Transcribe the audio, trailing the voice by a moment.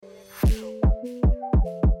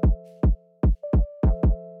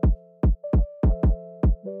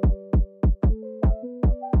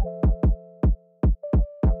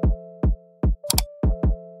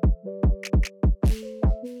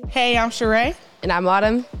I'm Charai. And I'm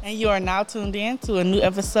Autumn. And you are now tuned in to a new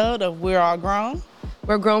episode of We're All Grown.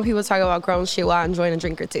 Where grown people talk about grown shit while enjoying a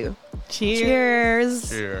drink or two. Cheers.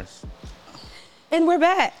 Cheers. And we're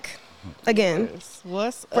back again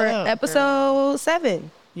What's for up? Episode 7.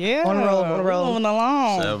 Yeah. On the road, on the road. Moving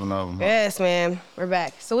along. 7 of them. Yes, man. We're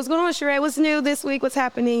back. So what's going on, Charai? What's new this week? What's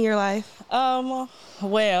happening in your life?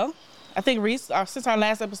 Well, I think since our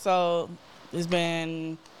last episode,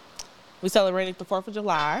 we celebrated the 4th of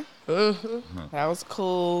July. Mm-hmm. That was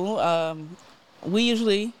cool.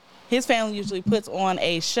 His family usually puts on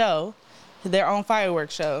a show, their own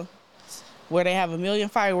fireworks show, where they have 1 million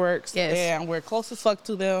fireworks. Yes. And we're close as fuck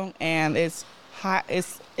to them, and it's hot.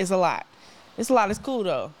 It's a lot. It's a lot. It's cool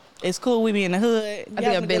though. It's cool. We be in the hood. I think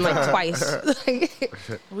I've been like twice.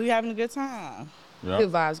 We having a good time. Yep.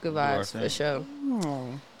 Good vibes for sure.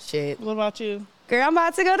 Shit. What about you? Girl, I'm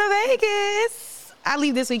about to go to Vegas. I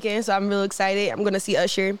leave this weekend, so I'm real excited. I'm going to see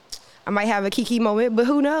Usher. I might have a Kiki moment, but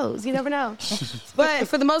who knows? You never know. But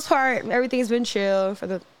for the most part, everything's been chill. For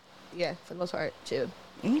the most part, chill.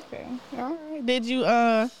 Okay. All right. Did you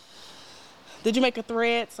make a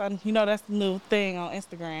thread? So, that's the new thing on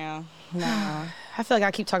Instagram. Nah. I feel like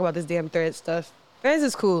I keep talking about this damn thread stuff. Threads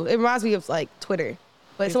is cool. It reminds me of like Twitter.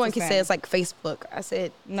 But It's someone the can same. say it's like Facebook. I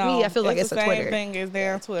said, No, me, I feel like it's the a same Twitter. thing as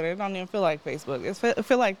there on Twitter. It don't even feel like Facebook. It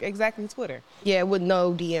feel like exactly Twitter. Yeah, with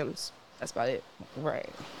no DMs. That's about it. Right.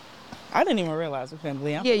 I didn't even realize we couldn't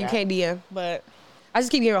DM. Yeah, you can't DM. But I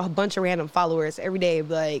just keep getting a bunch of random followers every day,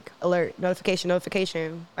 like alert,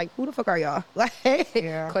 notification. Like, who the fuck are y'all? Like,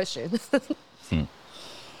 Yeah. question. Other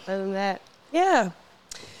than that, yeah.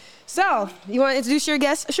 So, you want to introduce your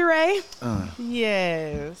guest, Charai?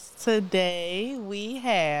 yes, today we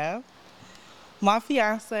have my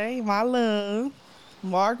fiance, my love,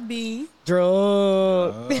 MarcB.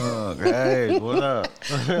 Drunk. Hey, what up?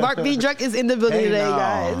 MarcB Drunk is in the building today,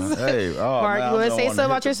 guys. Hey, Mark, you want to say something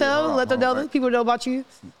about yourself? Let them know, people know about you.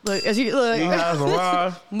 Look, as you look, You guys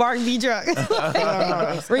arrived. MarcB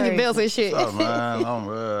Drunk. Ringing bells and shit. What's up,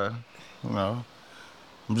 man?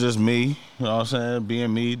 I'm just me, you know what I'm saying?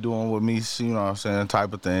 Being me, doing what me, you know what I'm saying,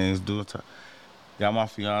 type of things. Got my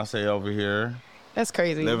fiance over here, That's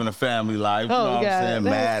crazy. living a family life, you Oh, know what God, I'm saying?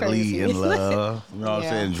 that's Madly crazy. in love, you know what Yeah.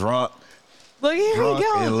 I'm saying? Drunk Look, here we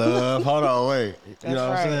go. in love. Hold on, wait. You know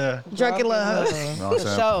what I'm saying? Drunk in love. You know what I'm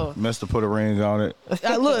saying? Show. Mister put a ring on it. You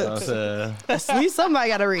know what I'm Look, saying? at least somebody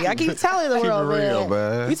got a ring. I keep telling the Keep world, it real,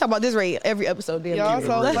 man. We talk about this ring every episode, damn Y'all near.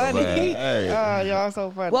 so real, funny. man. Hey. Y'all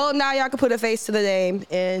so funny. Well, now y'all can put a face to the name,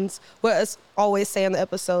 and what us always say in the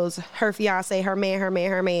episodes, her fiance, her man.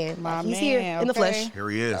 My He's man, here in the okay. flesh. Here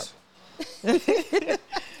he is.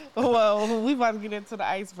 Well, we about to get into the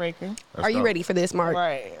icebreaker. Let's Are you go. ready for this, Mark?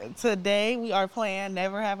 Right. Today we are playing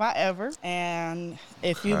Never Have I Ever. And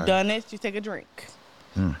if you've Okay. done it, you take a drink.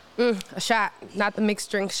 A shot, not the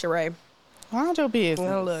mixed drink, Charai. Mind your business.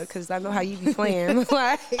 Well, look, because I know how you be playing.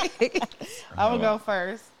 Like, I will go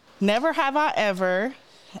first. Never have I ever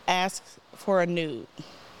asked for a nude.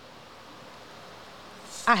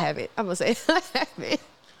 I have it. I'm going to say I have it.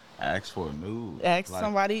 Ask for a nude. Ask Like,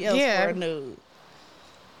 somebody else Yeah. for a nude.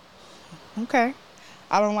 Okay.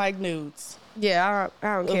 I don't like nudes. Yeah,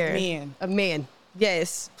 I don't Of care. men. Of men.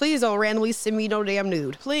 Yes. Please don't randomly send me no damn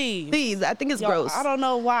nude. Please. Please. I think it's Yo, gross. I don't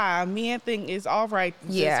know why men think it's all right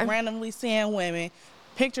to Yeah. just randomly send women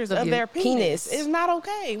pictures Of of your their penis. penis. It's not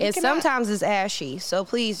okay. We And cannot- sometimes it's ashy, so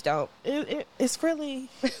please don't. it's really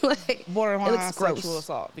Like, borderline it looks gross. sexual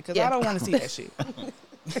assault because Yeah. I don't want to see that shit.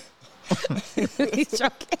 He's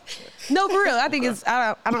joking. No, for real. I think it's.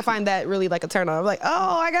 I don't find that really like a turn on. I'm like,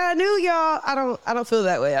 oh, I got a new y'all. I don't feel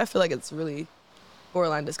that way. I feel like it's really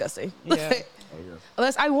borderline disgusting. Yeah.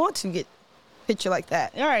 Unless I want to get a picture like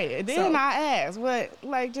that. All right. Then So- I ask, but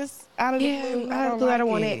like just out of the Yeah, blue, I don't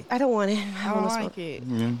want it. I don't want it. I don't like it.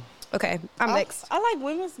 Okay, I'm next. I like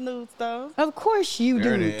women's nudes though. Of course you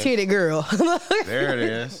There do, it is. titty girl. There it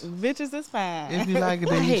is. Bitches is fine. If you like it,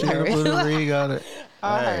 I then you hate should her. put a ring on it.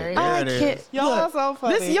 All Hey, right. there I it can't. is. Y'all Look, so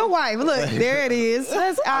funny. this is your wife. Look, there it is.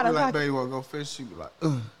 That's out I of be like, pocket. baby, you want to go fish? She be like,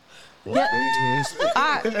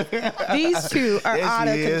 These two are Yes, out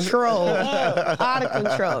of she is. control. Out of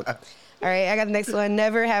control. All right, I got the next one.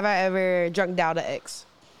 Never have I ever drunk down an ex.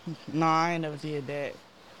 No, I ain't never did that.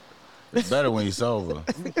 It's better when you're sober.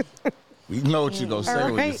 You know what you gonna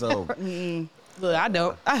say when you're sober. Look, I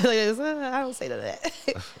don't. I don't say none of that.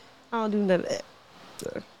 I don't do none of that.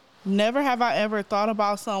 So. Never have I ever thought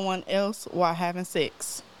about someone else while having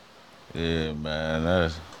sex. Yeah, man.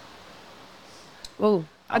 That's. Oh,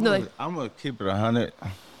 I know. I'm gonna keep it 100.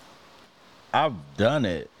 I've done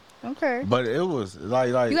it, Okay. But it was like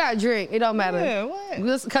You gotta drink. It don't matter. Yeah, what?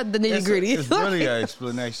 Let's cut the nitty gritty. It's really an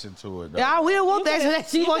explanation to it, though. Yeah, we don't want You that. can-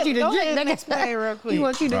 She you wants can- you to go drink. ahead and explain real quick. He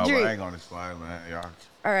wants you to No, but I drink. ain't gonna explain, man. Y'all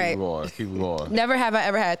All right. keep going. Keep going. Never have I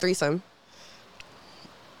ever had a threesome.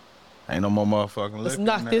 Ain't no more motherfucking liquor. Let's in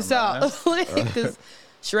knock there, this man. out. Because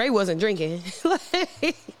Sheree wasn't drinking.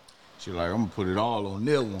 She like, I'm gonna put it all on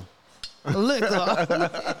that one.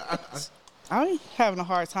 Liquor. I be having a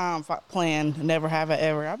hard time playing Never Have I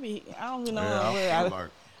Ever. I don't even know Yeah, what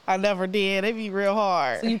I never did. It be real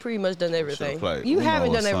hard. So you pretty much done everything. played You Uno haven't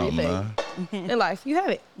or done something, everything in life. You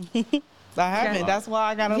haven't. I haven't. Yeah. That's why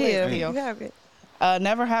I got a Yeah, list. you haven't.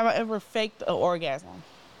 Never have I ever faked an orgasm.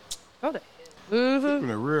 Okay. Keeping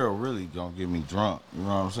it real really gonna get me drunk. You know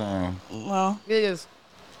what I'm saying? Well, It is.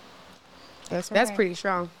 that's That's pretty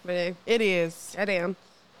strong, but It is. damn.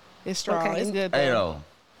 It's strong. Okay. It's good. Hey though. though.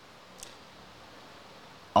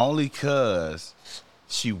 Only cause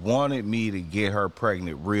she wanted me to get her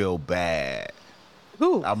pregnant real bad.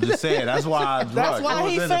 Who? I'm just saying. That's why I drunk. That's why It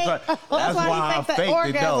was he in the faked- That's that's why he why I faked the faked it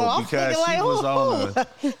orgasm. though, I'm because thinking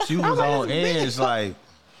she was like, on edge like,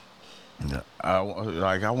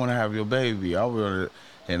 I want to have your baby.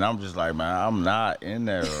 And I'm just like, man, I'm not in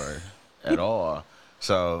there at all.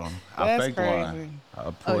 So I That's faked crazy. one. I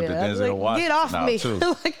pulled the I was Denzel Washington get off out me. too.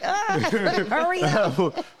 Hurry up.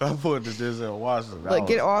 I pulled the Denzel Washington. Like,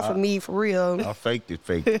 get off of me for real. I faked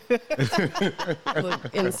it.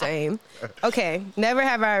 Look insane. Okay. Never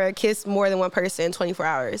have I ever kissed more than one person in 24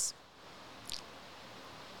 hours.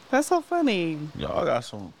 That's so funny. Y'all got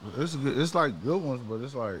some. It's good. It's like good ones, but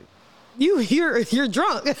it's like You're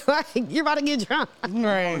drunk. Like, you're about to get drunk.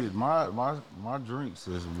 Right. my drinks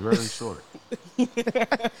is very short.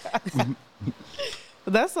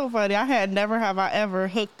 That's so funny. I had never have I ever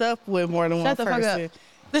hooked up with more than Shut one the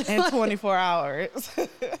fuck person in 24 hours.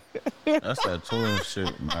 That's that twin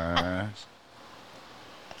shit, man.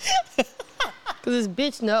 Because this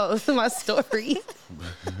bitch knows my story.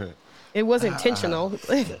 It was intentional.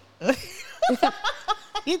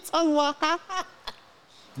 You talking about?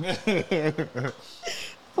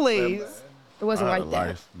 Please. It wasn't I had like a that.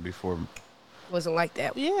 life before. It wasn't like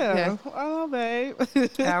that. Yeah. Oh, babe. I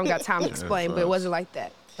don't got time to explain, but it wasn't like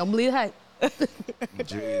that. Don't believe that.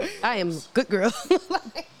 Jeez. I am a good girl.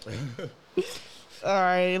 All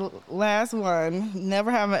right. Last one.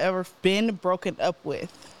 Never have I ever been broken up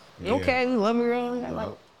with. Yeah. Okay, love me wrong. I like-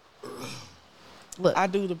 Look, I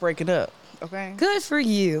do the breaking up. Okay. Good for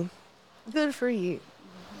you. Good for you.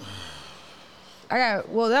 That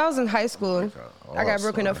was in high school. I got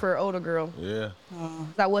broken up for an older girl. Yeah.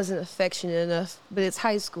 I wasn't affectionate enough, but it's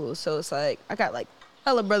high school, so it's like I got like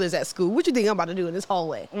hella brothers at school. What you think I'm about to do in this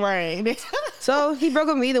hallway? Right. So he broke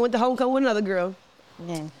up with me, then went to homecoming with another girl.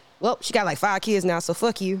 Yeah. Well, she got like 5 kids now, so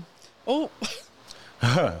fuck you. Oh.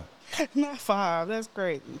 Not 5. That's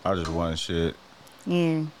crazy. I just wanted shit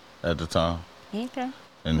at the time Okay.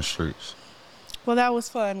 in the streets. Well, that was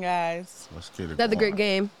fun, guys. Let's get it Another going. great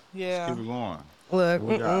game. Yeah. Keep it going. Look,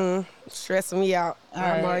 What we got? stressing me out. All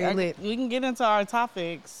I'm right, already lit. we can get into our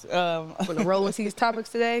topics. I'm gonna roll into these topics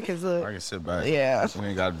today, cause look. I can sit back. Yeah. We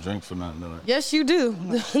ain't got to drink for nothing. No. Yes, you do.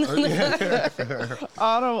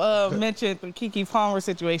 Autumn mentioned the Keke Palmer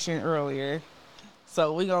situation earlier,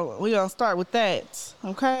 so we gonna start with that.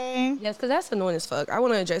 Okay. Yes, because that's annoying as fuck. I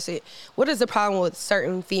want to address it. What is the problem with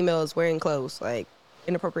certain females wearing clothes, like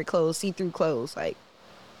inappropriate clothes, see-through clothes? Like,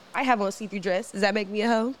 I have on a see-through dress. Does that make me a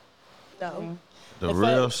hoe? No. The If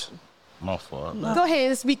real I- shit. My fault. Go ahead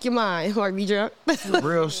and speak your mind or be drunk. The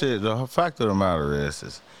real shit. The fact of the matter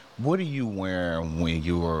is what are you wearing when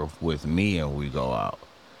you are with me and we go out?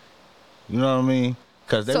 You know what I mean?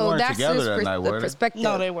 Because they So weren't that's together just that night, the were they? perspective.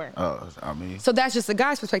 No, they weren't. I mean. So that's just the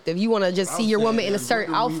guy's perspective. You want to just see your woman in a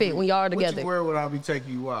certain outfit when y'all are What together. you wear when I be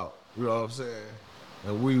taking you out? You know what I'm saying?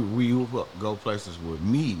 And we go places with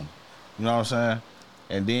me. You know what I'm saying?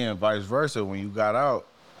 And then vice versa, when you got out,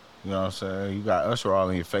 you know what I'm saying? You got Usher all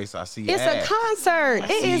in your face. I see It's ass. a concert.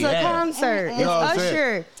 It is a ass. concert. It's You know what I'm Usher.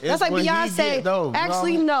 saying? That's It's like when he Beyonce. get- no, you know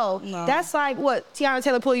Actually, what no. No. That's like what Tiana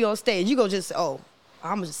Taylor pull you on stage. You go just, I'm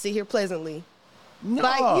gonna just sit here pleasantly. No,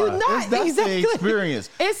 Like, you not. that's Exactly. the experience.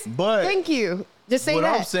 But thank you. Just say what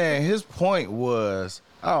that. I'm saying, his point was,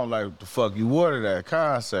 I don't like what the fuck you wore to that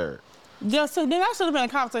concert. Yeah, so then that should have been a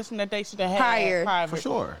conversation that they should have had Prior. private. For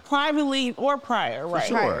sure. Privately or prior, For right?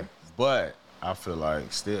 sure. Right. But I feel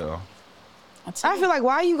like still, I feel like,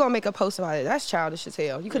 why are you gonna make a post about it? That's childish as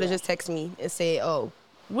hell. You could have just texted me and said,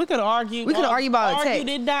 We could argue. We could argue about it, Argued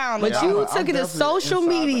text. it down. But and you all. took it to social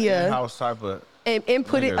media. House type of. and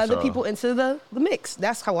inputted Nigga, other so- people into the mix.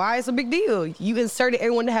 That's why it's a big deal. You inserted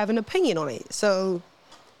everyone to have an opinion on it. So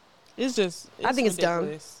It's just. I think it's dumb.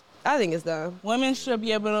 ridiculous. I think it's dumb. Women should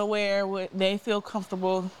be able to wear what they feel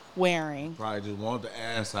comfortable wearing. Probably just want the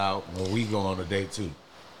ass out when we go on a date too.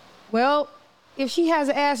 Well, if she has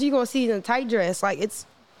an ass, you're going to see it in a tight dress. Like, it's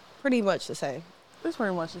pretty much the same. It's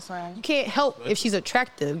pretty much the same. You can't help if she's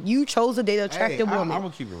attractive. You chose to date an attractive woman. I'm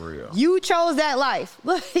gonna keep it real. You chose that life.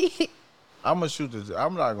 I'm gonna shoot the.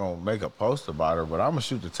 I'm not gonna make a post about her, but I'm gonna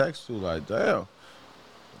shoot the text too. Like, damn,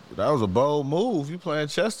 that was a bold move. You playing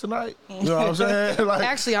chess tonight? You know what I'm saying? Like,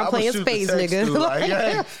 Actually, I'm playing shoot the spades, text nigga. too, like,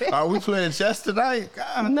 hey, are we playing chess tonight?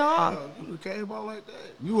 God, No. damn, you came out like that.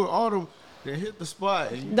 You were Autumn. Then hit the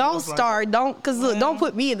spot. And you Don't was like, start. Cause look, don't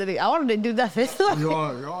put me into the. I want to do nothing.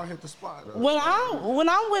 y'all hit the spot. Though. When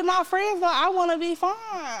I'm with my friends, though, I want to be fine.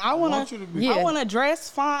 I want you to be I want to dress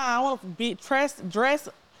fine. I want to be dress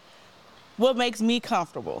what makes me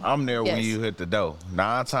comfortable. I'm there when Yes. you hit the dough.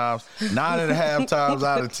 9.5 times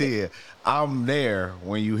out of 10, I'm there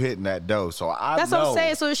when you hitting that dough. So I That's know what I'm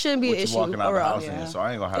saying. So it shouldn't be what an you issue walking out the around. house in, so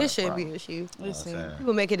I ain't gonna have It that shouldn't be problem. an issue. Listen,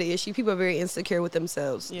 People make it an issue. People are very insecure with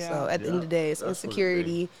themselves. Yeah. So at the end of the day, it's That's what it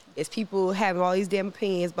insecurity. It's people having all these damn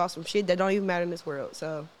opinions about some shit that don't even matter in this world.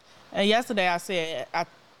 So and yesterday I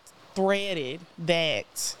threaded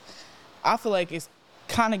that I feel like it's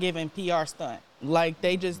kind of giving PR stunt. Like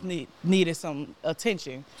they just needed some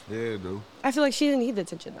attention. Yeah, dude. I feel like she didn't need the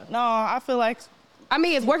attention though. No, I feel like I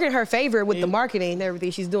mean, it's working in her favor with the Yeah. marketing and everything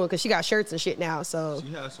she's doing because she got shirts and shit now. So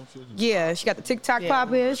She had some shit. yeah, she got the TikTok Yeah.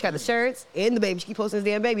 popping, she got the shirts and the baby. She keep posting this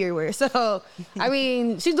damn baby everywhere. So I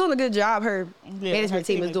mean, she's doing a good job. Her management her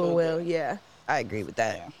team team is is doing doing well. good. Yeah, I agree with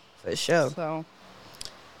that Yeah. for sure. so.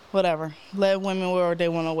 Whatever. Let women wear what they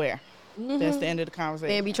want to wear. That's the end of the They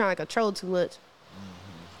conversation. ain't be trying to control too much.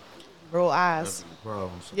 Roll eyes.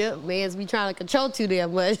 Problems. Yep, man's be trying to control too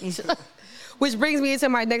damn much. Which brings me into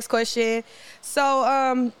my next question.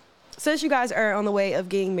 So, since you guys are on the way of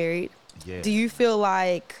getting married, Yeah. do you feel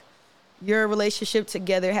like your relationship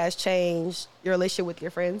together has changed your relationship with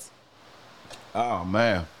your friends? Oh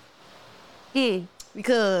man,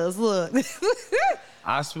 Because look,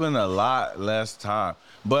 I spent a lot less time,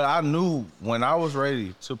 but I knew when I was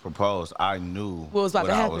ready to propose, I knew What was about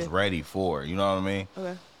to I happen. was ready for. You know what I mean?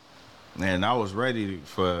 okay. And I was ready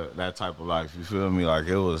for that type of life. You feel me? Like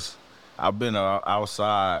it was. I've been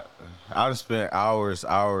outside. I just spent hours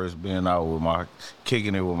being out with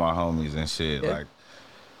kicking it with my homies and shit. Yeah. Like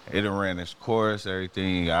it done ran its course.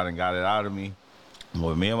 Everything I done got it out of me.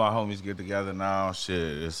 When me and my homies get together now, shit,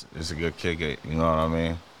 it's a good kick it. You know what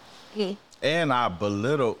I mean? And I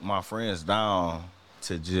belittled my friends down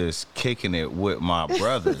to just kicking it with my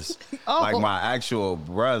brothers, like my actual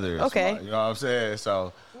brothers. Okay. You know what I'm saying?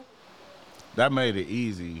 So. That made it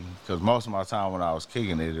easy because most of my time when I was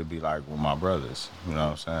kicking it, it'd be like with my brothers. You know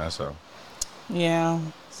what I'm saying? So Yeah.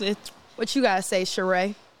 What you guys say,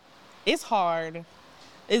 Charai? It's hard.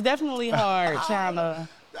 It's definitely hard trying to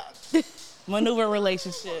maneuver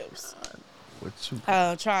relationships. what you?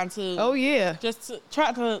 Trying to Oh yeah.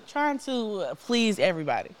 trying to please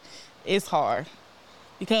everybody. It's hard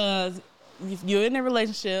because if you're in a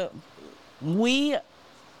relationship, we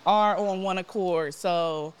are on one accord.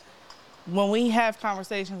 So when we have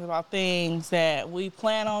conversations about things that we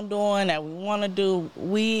plan on doing, that we want to do,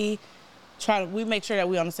 we make sure that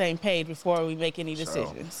we're on the same page before we make any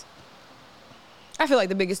decisions. I feel like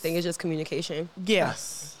the biggest thing is just communication.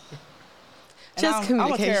 Yes. And Just I'm a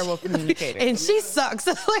communication. terrible communicator. And she sucks.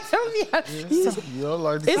 Like, You don't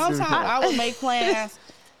like to Sometimes I would make plans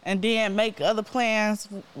and then make other plans,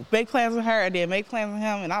 make plans with her, and then make plans with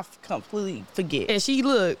him, and I completely forget. and she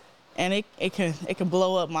look. And it can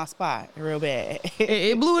blow up my spot real bad.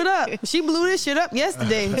 It blew it up. She blew this shit up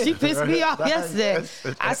yesterday. She pissed me off yesterday.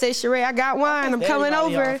 I said, Charai, I got wine. I'm coming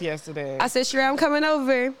Everybody over. off yesterday. I said, Charai, I'm coming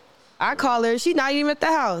over. I call her. She not even at the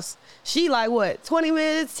house. She like, what, 20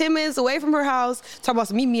 minutes, 10 minutes away from her house. Talking about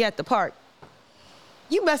some meet me at the park.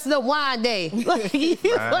 You messing up wine day. Like,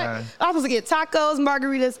 I was supposed to get tacos,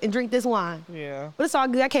 margaritas, and drink this wine. Yeah. But it's all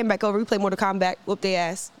good. I came back over. We played Mortal Kombat. Whooped their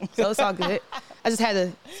ass. So it's all good. I just had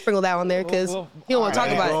to sprinkle that on there because Well, you don't want to talk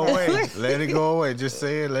Let it go about away. it. Let it go away. Just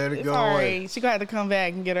say it. Let it It's go all away. right. She gonna have to come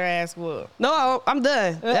back and get her ass whooped. No, I'm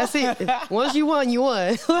done. That's it. Once you won, you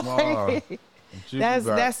won.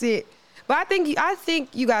 That's it. But I think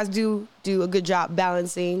you guys do a good job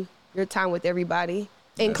balancing your time with everybody,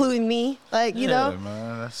 including me. Like, you know,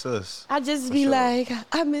 man, that's us. I just be sure. like,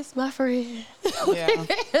 I miss my friend. Yeah.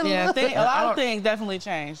 Yeah. A lot of things definitely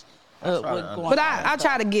changed. With going But on. I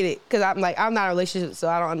try to get it because I'm not in a relationship, so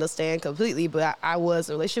I don't understand completely. But I was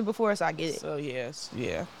in a relationship before, so I get it. So yes.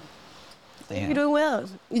 Yeah. You're doing well.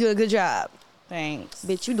 You're doing a good job. Thanks.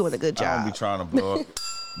 Bitch, you doing a good I don't be job. trying to blow up.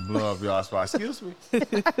 blew up y'all spot. Excuse me.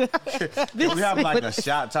 Can we have like a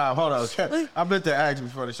shot time? Hold on. I meant to ask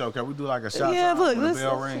before the show. Can we do like a shot time? Look, when the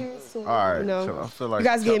bell ring? All right. You know, So I feel like you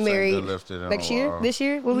guys getting cups ain't married been lifted in next a year? while. This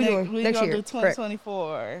year? What we doing? We Next gonna year. do Correct.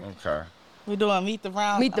 2024. Okay. We're doing Meet the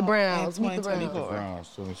Browns. Meet the in Browns, Meet the Browns. 2024. Browns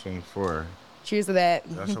 2024. Cheers to that.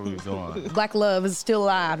 That's what we're doing. Black love is still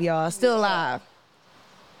alive, y'all. Still alive.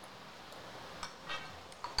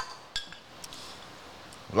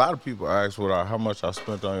 A lot of people ask how much I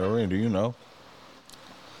spent on your ring. Do you know?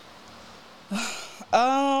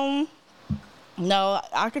 No,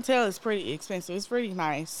 I can tell it's pretty expensive. It's pretty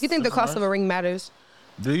nice. You think the cost of a ring matters?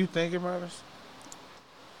 Do you think it matters?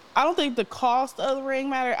 I don't think the cost of the ring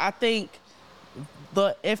matter. I think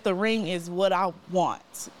if the ring is what I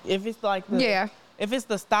want, if it's like if it's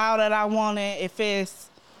the style that I want it, if it's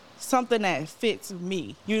something that fits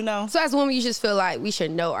me, you know. So as a woman, you just feel like we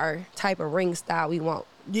should know our type of ring style we want.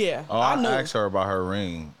 Yeah. Oh, I asked her about her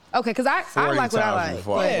ring. Okay, because I 40 like what I times like.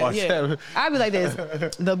 before I watched that. I'd be like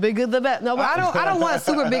this, the bigger the better. No, but I don't want a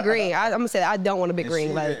super big ring. I'm gonna say I don't want a big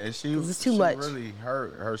ring. It's too much. Really,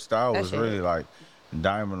 her style was shit. really like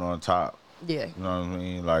diamond on top. Yeah. You know what I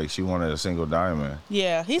mean? Like she wanted a single diamond.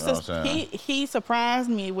 Yeah, You know what I'm saying? he surprised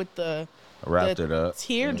me with the Wrapped it up.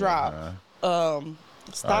 teardrop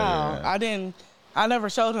style. Yeah. I never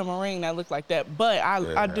showed him a ring that looked like that, but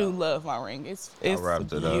I do love my ring. It's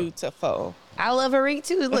wrapped it up. beautiful. I love her ring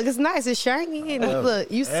too. Look, it's nice. It's shiny. And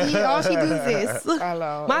look, you see, all she does is this. I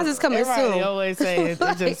know. Mine's is coming Everybody soon. always say it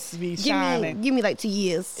just be shining. Give me like 2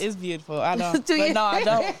 years. It's beautiful. I don't. 2 but years. no, I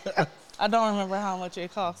don't. I don't remember how much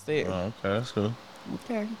it costed. Oh, okay, that's cool.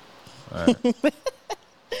 Okay. All right.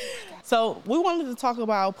 So we wanted to talk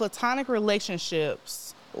about platonic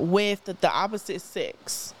relationships with the opposite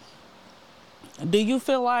sex. Do you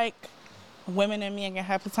feel like women and men can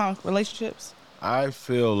have platonic relationships? I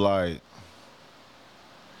feel like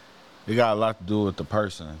it got a lot to do with the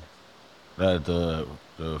person that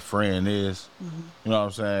the friend is. Mm-hmm. You know what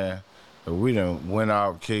I'm saying? If we done went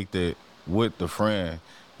out, kicked it with the friend,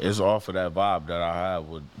 it's off of that vibe that I have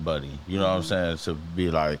with Buddy. You know what I'm saying? To be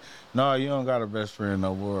like, no, you don't got a best friend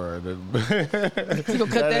no more. You gonna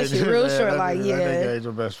cut that shit real short, like, That yeah. nigga ain't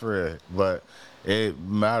your best friend. But it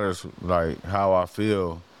matters, like, how I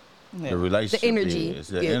feel the relationship The energy. is.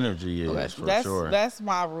 The Yeah. energy is, for sure. That's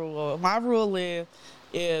my rule. My rule is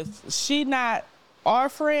if she not our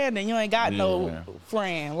friend, then you ain't got no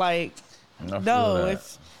friend. Like, I feel no,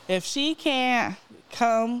 that. if she can't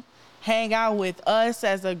come hang out with us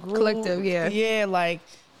as a group, Collective, yeah. like,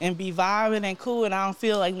 and be vibing and cool, and I don't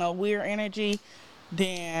feel like no weird energy,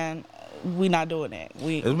 then we not doing that.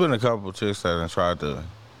 There's been a couple chicks that have tried to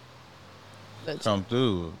come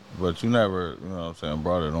through, but you never, you know what I'm saying,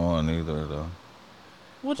 brought it on either, though.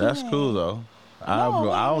 What you That's mean? cool, though. I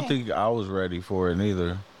don't think I was ready for it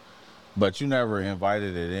neither. But you never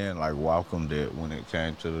invited it in, like welcomed it when it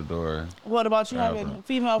came to the door. What about you having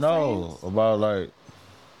female No, friends? about like,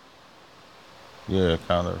 yeah,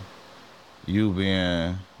 kind of you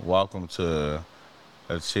being welcome to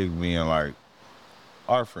a chick being like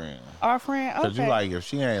our friend. Our friend, okay. Cause you like, if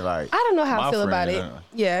she ain't like, I don't know how my I feel about it. friend,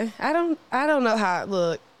 Yeah, I don't know how.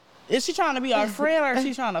 Look, Is she trying to be our friend or is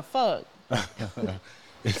she trying to fuck?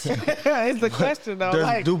 It's the question though.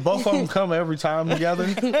 Like, do both of them come every time together?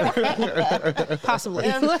 possibly.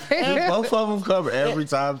 Both of them come every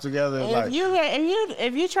time together. Like,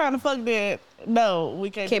 if you trying to fuck, then no, we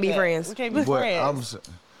can't. Can't do be that. friends. We can't be but friends.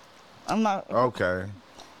 I'm not. okay.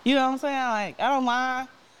 You know what I'm saying? Like, I don't mind.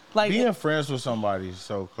 Like, Being friends with somebody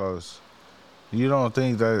so close, you don't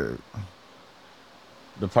think that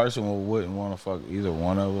the person wouldn't want to fuck either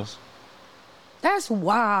one of us? That's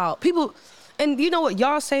wild. People, and you know what?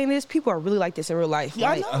 Y'all saying this, people are really like this in real life. Yeah,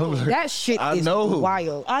 I Like, know. that shit I is know.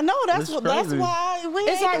 wild. I know that's It's what. That's crazy. why we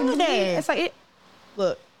It's ain't like doing that. it's like it.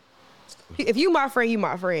 Look, if you my friend, you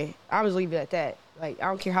my friend. I'm just leave it at that. Like, I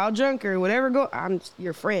don't care how drunk or whatever go. I'm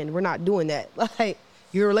your friend. We're not doing that. Like,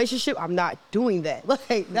 your relationship, I'm not doing that.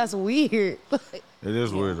 Like, that's weird. Like, It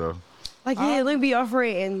is weird though. yeah, let me be your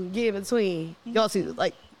friend and get in between. Y'all see,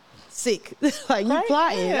 like, sick. Like, you Right?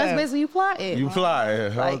 plotting. Yeah. That's basically you plotting. You fly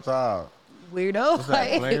the whole Like, time. Weirdo. What's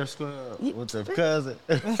that, Players Club with the cousin?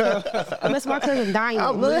 That's my cousin dying.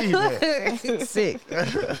 I believe it. Sick.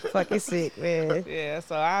 Fucking sick, man. Yeah,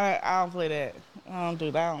 so I don't play that. I don't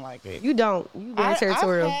do that. I don't like it. You don't. You very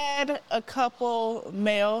territorial. I've had a couple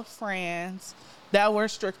male friends that were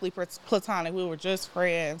strictly platonic. We were just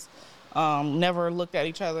friends. Never looked at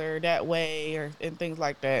each other that way and things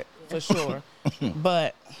like that, for sure.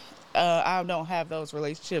 But I don't have those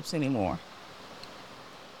relationships anymore.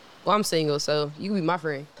 Well, I'm single, so you can be my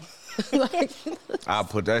friend. Like, I'll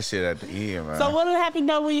put that shit at the end, man. So what do happy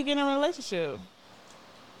know when you get in a relationship?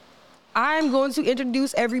 I'm going to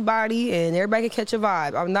introduce everybody and everybody can catch a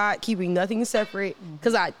vibe. I'm not keeping nothing separate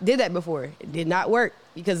because I did that before. It did not work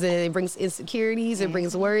because it brings insecurities, it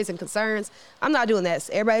brings worries and concerns. I'm not doing that.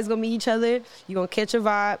 So everybody's going to meet each other. You're going to catch a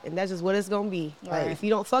vibe and that's just what it's going to be. Right. Like, if you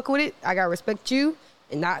don't fuck with it, I got to respect you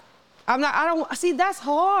and I don't, see, that's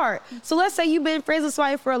hard. So let's say you've been friends with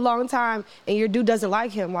somebody for a long time and your dude doesn't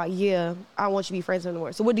like him. Like, yeah, I don't want you to be friends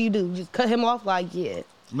anymore. So what do? You just cut him off? Like, yeah.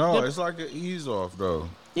 No, it's like an ease off, though.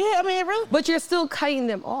 Yeah, I mean, it really. But you're still cutting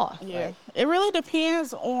them off. Yeah, Like, it really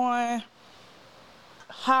depends on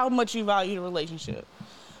how much you value the relationship.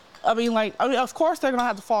 I mean, of course they're gonna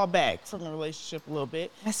have to fall back from the relationship a little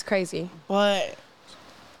bit, that's crazy. but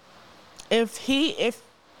if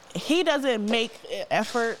he doesn't make an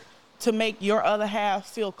effort to make your other half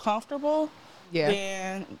feel comfortable, Yeah.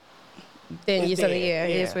 then You it's said, dead. yeah,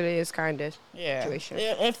 it is Yeah. what it is, kind of yeah. situation.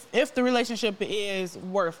 If the relationship is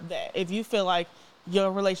worth that, if you feel like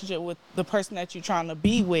your relationship with the person that you're trying to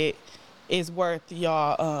be with is worth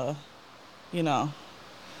y'all,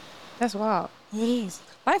 That's wild. it is.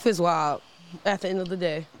 Life is wild at the end of the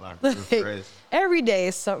day. Like, it's crazy. Every day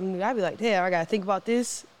is something new. I'd be like, damn, I got to think about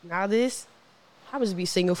this, now this. I'll just be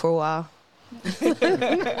single for a while.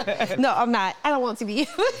 No, I'm not. I don't want to be.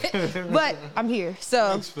 But I'm here.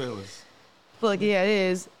 So, Mixed feelings. look, yeah, it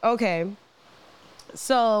is. Okay.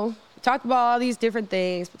 So, we talked about all these different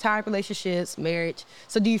things, platonic relationships, marriage.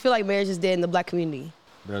 So, do you feel like marriage is dead in the black community?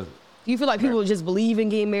 Does- Do you feel like people just believe in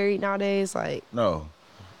getting married nowadays? Like, No,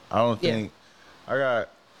 I don't Yeah. think. I got.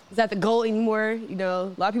 is that the goal anymore? You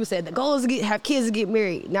know, a lot of people said the goal is to have kids and get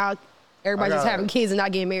married. Now, everybody's just having kids and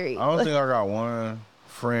not getting married. I don't think I got one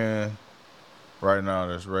friend right now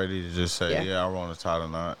that's ready to just say, Yeah. yeah, I want to tie the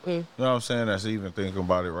knot. You know what I'm saying? That's even thinking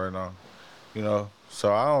about it right now. You know?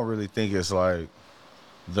 So I don't really think it's like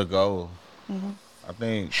the goal. I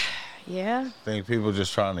think Yeah. people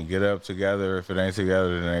just trying to get up together. If it ain't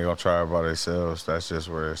together, then they gonna try it by themselves. That's just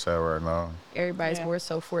where it's at right now. Everybody's Yeah. more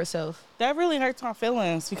so for itself. That really hurts my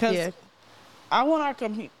feelings because Yeah. I want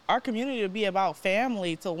our community to be about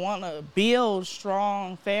family, to want to build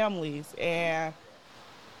strong families and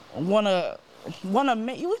want to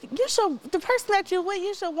make you should, the person that you're with,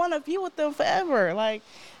 you should want to be with them forever. Like,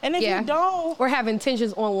 and if you don't, or have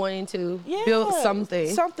intentions on wanting to yeah, build something.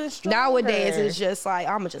 stronger. Nowadays, it's just like,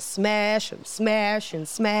 I'm going to just smash and smash and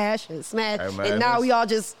smash and smash. Hey, man, and now we all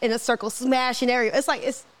just in a circle smashing area. It's like,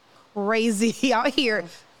 it's crazy out here.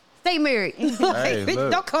 Stay married. Like, Hey, bitch,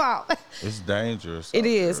 look. don't come out. It's dangerous. It out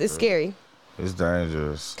is. there, It's bro. scary It's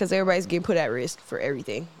dangerous. because everybody's getting put at risk for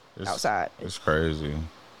everything outside. It's crazy.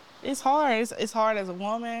 it's hard. It's hard as a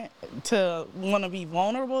woman to want to be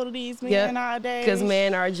vulnerable to these men nowadays. Because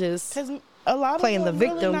men are just Because a lot of playing the them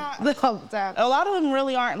really victim not- all the time. a lot of them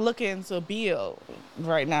really aren't looking to build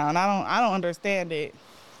right now, and I don't understand it.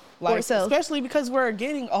 Like, yourself. especially because we're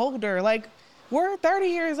getting older. Like, we're 30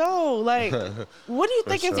 years old. Like, what do you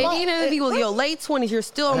think is sure. And even if you was your late 20s, you're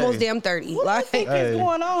still almost Hey. damn 30. What do you think Hey. is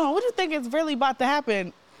going on? What do you think is really about to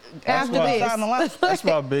happen After why- this. down the line? That's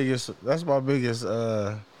my biggest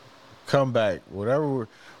comeback. Whatever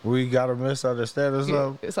we got a misunderstanding or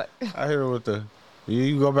something. It's like, I hear with the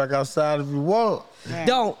you go back outside if you want.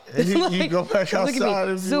 don't. You go back Look at me. outside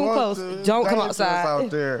if you Zoom want close. to. Don't come Dangerous outside.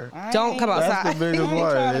 out there. Don't come That's outside. the biggest I ain't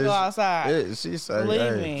one. trying to go It's- outside. She say, Believe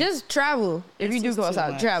hey, me. Just travel. If It's you do just go too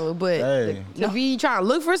outside, much. travel. But Hey. to be trying to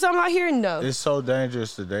look for something out here, no. it's so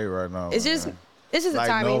dangerous today right now. It's just man. a like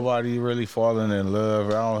timing. nobody really falling in love.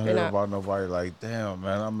 I don't hear They're not. about nobody like, damn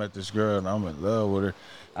man, I met this girl and I'm in love with her.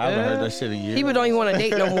 I haven't heard that shit in years. People don't even want to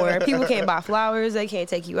date no more. People can't buy flowers. They can't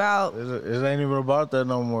take you out. It ain't even about that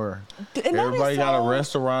no more. And that is Everybody got so- a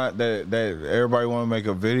restaurant that everybody want to make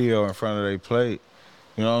a video in front of their plate.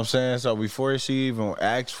 You know what I'm saying? So before she even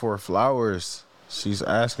asks for flowers, she's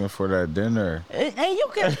asking for that dinner. And you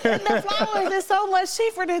can, and the flowers is so much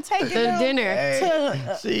cheaper than taking The them dinner.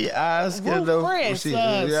 to She asking Roof them. Chris, She,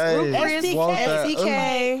 Roof Chris, want that.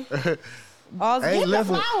 SDK. All Ain't, the lift,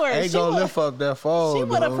 flowers. ain't She gonna would- lift up that phone. she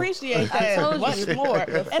would though. appreciate told that you. much more.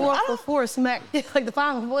 And 4 smack. Like the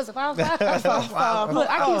 5 was it 5? Look,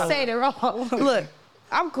 I keep saying it wrong. Look,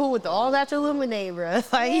 I'm cool with the all natural lemonade, bro.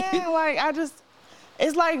 Like, yeah, like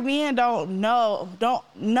it's like men don't know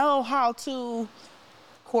how to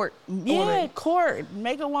court. court,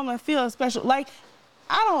 make a woman feel special. Like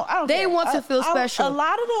I don't. They care. want to feel special. A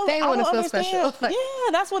lot of them. They I want to don't feel understand. special. Like,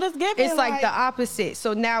 yeah, that's what it's giving. It's like the opposite.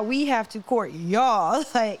 So now we have to court y'all,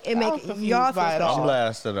 like, and I'm make confused y'all feel by it all. I'm special.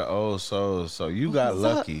 last of the old souls, so you got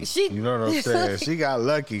lucky. You know what I'm saying? She got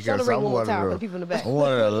lucky Show the because ring I'm one more one time for the of people in the back. I'm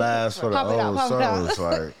one of the last for the Pop it out, old pop it out. souls.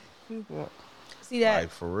 Like, See that? Like,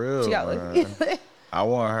 for real, She got man. I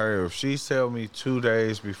want her, if she tell me 2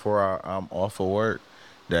 days before I'm off of work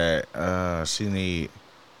that she need,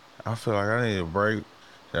 I feel like I need a break.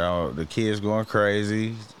 You know, the kids going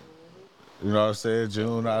crazy. You know what I'm saying?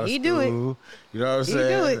 June out of He school. do it. You know what I'm He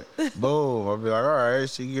saying? do it. Boom. I'll be like, all right,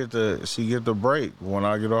 she get the break when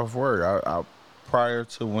I get off work. I prior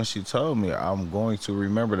to when she told me, I'm going to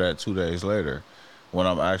remember that 2 days later. When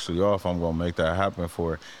I'm actually off, I'm gonna make that happen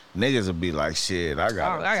for her. Niggas will be like, shit, I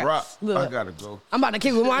gotta drop. I gotta go. I'm about to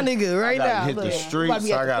kick with my nigga right I gotta now. hit Look, the I'm about to streets.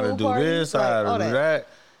 be at I the gotta pool do party, this. like, I all gotta do that.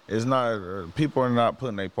 It's not. People are not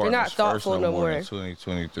putting their partners not first thoughtful no more. in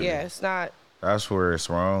 2023. Yeah, it's not That's where it's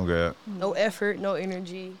wrong at. no effort, no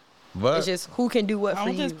energy. But It's just who can do what for I'm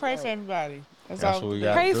you. just pray for everybody. That's all what we do.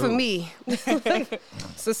 got. Pray do. for me.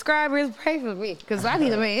 Subscribers, pray for me, because I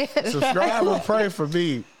need a man. subscribe and pray for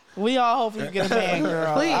me. We all hope you get a man,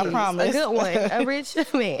 girl. Please, I promise. a good one, a rich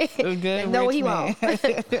man. A good Know what rich he man.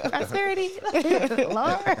 want. Prosperity,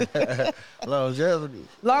 Lord, Longevity.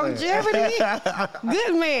 longevity,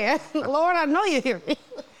 good man. Lord, I know you hear me.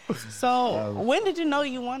 So when did you know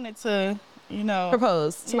you wanted to,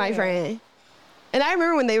 Propose to my Yeah. friend, and I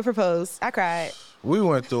remember when they proposed, I cried. We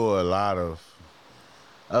went through a lot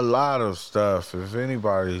of stuff. If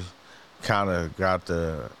anybody kind of got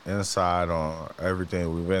the insight on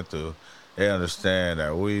everything we went through, they understand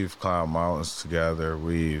that we've climbed mountains together.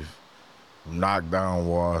 We've knocked down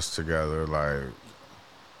walls together,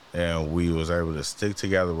 and we was able to stick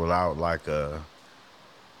together without like a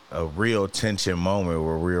real tension moment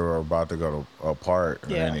where we were about to go apart or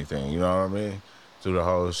Yeah. anything. You know what I mean? Through the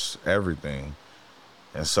whole everything.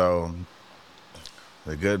 And so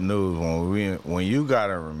the good news when you got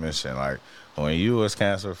in remission, like when you was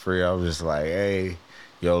cancer free, I was just like, hey,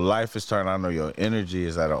 your life is turning. I know your energy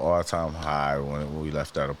is at an all time high when we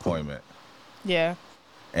left that appointment. Yeah.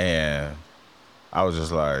 And I was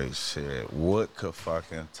just like, shit, what could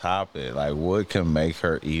fucking top it? Like, what can make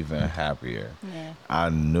her even happier? Yeah. I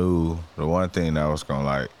knew the one thing that was gonna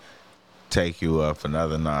like take you up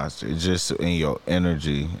another notch. It's just in your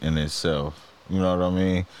energy in itself. You know what I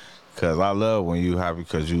mean? Cause I love when you happy,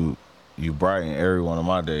 cause you brighten every one of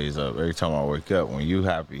my days up. Every time I wake up, when you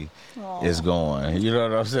happy, it's going. You know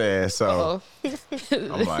what I'm saying? So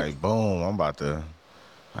I'm like, boom, I'm about to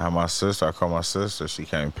have my sister. I call my sister. She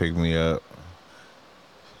came pick me up.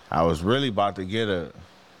 I was really about to get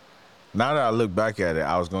now that I look back at it,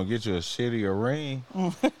 I was going to get you a shittier ring.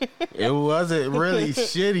 It wasn't really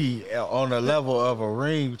shitty on the level of a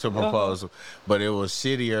ring to propose, but it was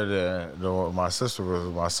shittier than my sister was.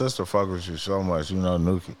 My sister fuck with you so much,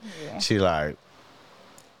 Nuki. Yeah. She like,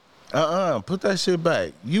 put that shit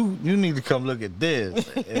back. You need to come look at this.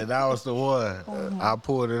 And that was the one. I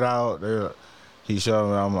pulled it out. He showed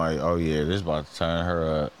me. I'm like, oh yeah, this about to turn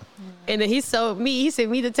her up. And then he sent me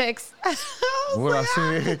the text. What I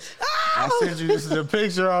said, I sent you the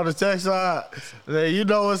picture on the text line. You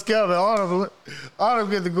know what's coming. Autumn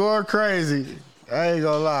get to going crazy. I ain't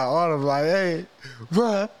gonna lie. Autumn like, hey,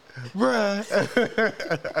 bruh.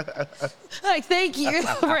 Like, thank you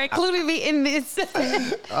for including me in this.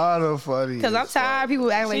 Autumn funny. Because I'm tired of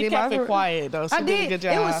people acting like She they kept my it quiet though. She I did did. a good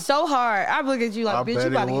job. It was so hard. I look at you like, I bitch, bet you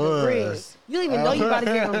about to it get a ring. was. You don't even know you about to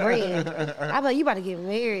get a ring. I'm like, you about to get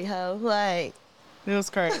married, ho. Like, It was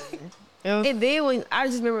crazy. It was, and then when I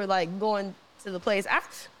just remember like going to the place.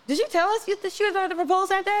 Did you tell us that she was going to propose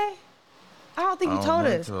that day? I don't think you told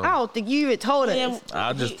us. so. I don't think you even told us. Yeah,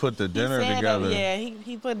 I just put the dinner he said together. Yeah,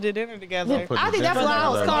 he put the dinner together. Put I the think that's dinner why I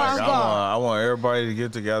was together. caught off guard. I want everybody to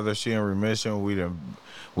get together. She in remission. We done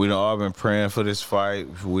all been praying for this fight.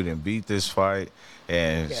 We done beat this fight.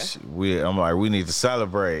 And I'm like, we need to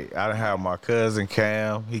celebrate. I done have my cousin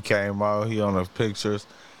Cam. He came out. He on the pictures.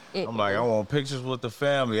 I'm like, I want pictures with the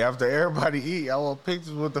family. After everybody eat, I want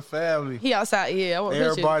pictures with the family. He outside, yeah. I want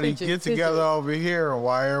Everybody pictures, get together pictures. over here, and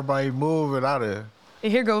while everybody moving out of.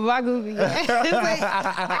 And here go my goofy.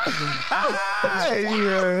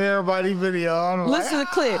 Everybody video. I'm like, Listen to the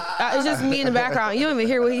clip. It's just me in the background. You don't even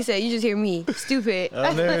hear what he said. You just hear me. Stupid.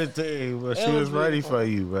 and everything, but she was ready for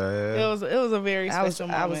you, man. It was a very special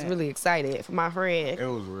moment. I was really excited for my friend. It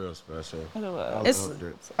was real special. It was.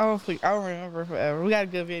 It's- I'll remember forever. We got a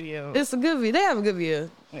good video. It's a good view. They have a good view.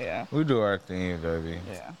 Yeah. We do our thing, baby.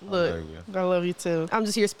 Yeah. Look, I love you too. I'm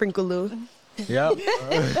just here sprinkle Lou. Yep. All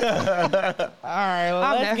right, well,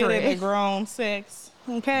 I'm let's get never- into grown sex.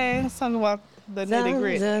 Okay, let's talk about the nitty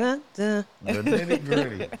gritty. Dun, dun, dun. The nitty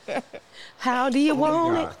gritty. How do you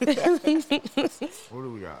want it? What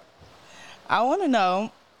do we got? I want to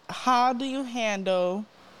know, how do you handle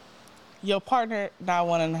your partner not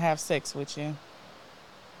wanting to have sex with you?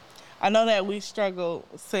 I know that we struggled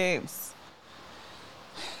since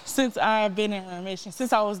I've been in remission.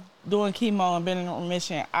 Since I was doing chemo and been in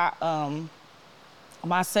remission,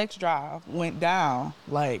 my sex drive went down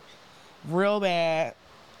like real bad.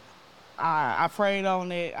 I prayed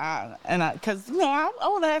on it, cause I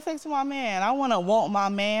want to have sex with my man. I want my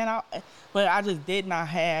man, but I just did not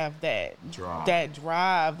have that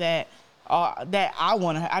drive that I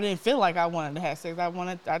wanted. I didn't feel like I wanted to have sex.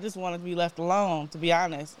 I just wanted to be left alone, to be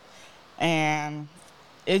honest. And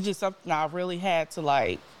it's just something I really had to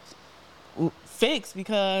like fix,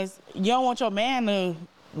 because you don't want your man to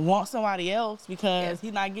want somebody else because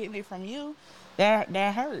he's not getting it from you. That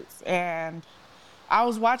hurts. And I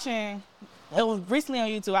was watching, it was recently on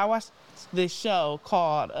YouTube, I watched this show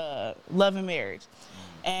called Love and Marriage.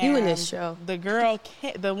 And you in this show.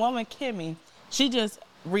 The woman, Kimmy, she just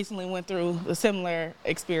recently went through a similar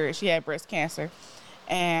experience. She had breast cancer.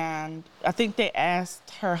 And I think they asked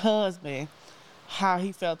her husband how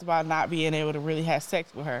he felt about not being able to really have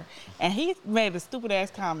sex with her. And he made a stupid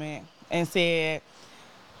ass comment and said,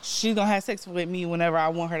 she's gonna have sex with me whenever I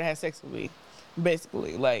want her to have sex with me.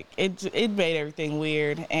 Basically, like it made everything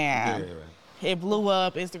weird, and it blew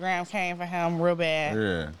up. Instagram came for him real bad.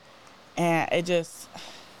 Yeah. And it just,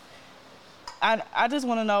 I just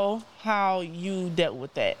want to know how you dealt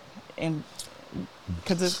with that, and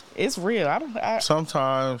because it's real.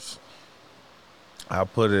 Sometimes I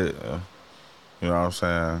put it, you know what I'm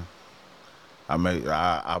saying.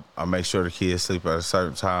 I make sure the kids sleep at a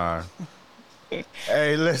certain time.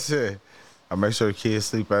 Hey, listen, I make sure the kids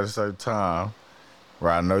sleep at a certain time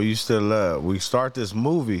where I know you still love. We start this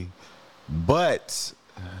movie, but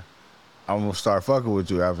I'm gonna start fucking with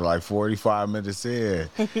you after like 45 minutes in,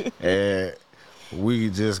 and we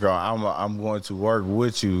just go. I'm going to work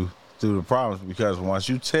with you through the problems, because once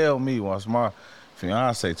my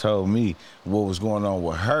fiance told me what was going on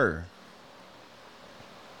with her,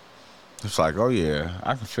 it's like, oh yeah,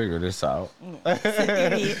 I can figure this out.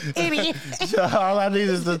 Idiot. So all I need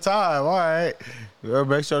is the time. All right,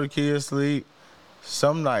 make sure the kids sleep.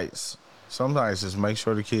 Some nights just make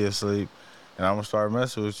sure the kids sleep, and I'm gonna start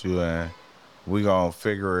messing with you, and we gonna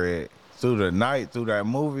figure it through the night, through that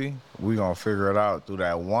movie. We gonna figure it out through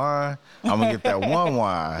that wine. I'm gonna get that one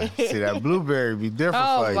wine. See, that blueberry be different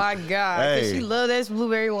for you. Oh my God, Hey. she love that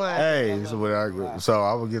blueberry wine. Hey, so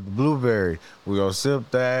I'm gonna get the blueberry. We gonna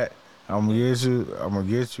sip that. I'm gonna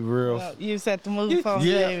get you real. Well, you set the mood for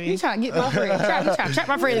me, yeah. baby. You trying to get my friend? You trying to trap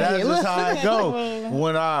my friend That's again? just how it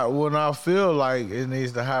go. When I feel like it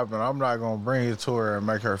needs to happen, I'm not gonna bring it to her and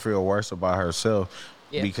make her feel worse about herself,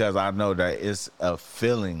 because I know that it's a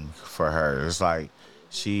feeling for her. It's like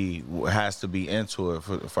she has to be into it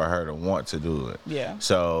for her to want to do it. Yeah.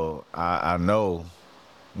 So I know,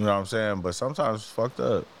 you know what I'm saying. But sometimes it's fucked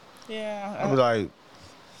up. Yeah. I be like,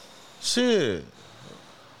 shit.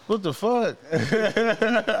 What the fuck?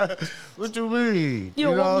 What you mean? You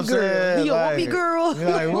don't want me, girl. You don't want me, girl.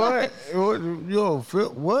 You're like, what? You don't feel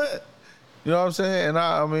what? You know what I'm saying? And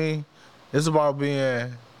I mean, it's about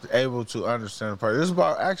being able to understand the person. It's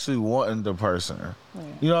about actually wanting the person. Yeah.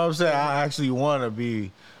 You know what I'm saying? I actually want to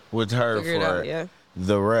be with her for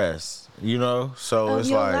the rest. You know? So it's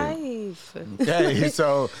like, life. okay,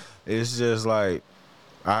 so it's just like,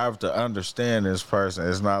 I have to understand this person.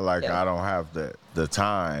 It's not like I don't have the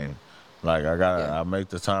time. Like I make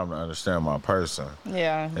the time to understand my person.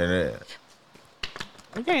 Yeah. And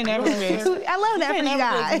you can't never I love that for you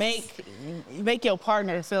guys. Make your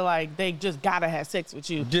partner feel like they just gotta have sex with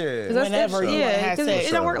you. Yeah. Whenever you wanna have sex.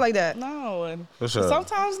 It don't work like that. No. And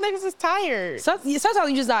sometimes niggas is tired. Sometimes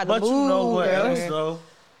you just not in the mood. But you know what girl. else though?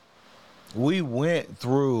 We went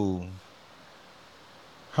through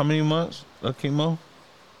how many months of chemo?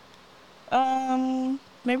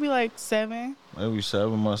 Maybe like 7. Maybe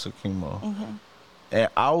 7 months of chemo. Mm-hmm. And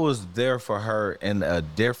I was there for her in a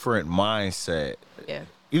different mindset. Yeah.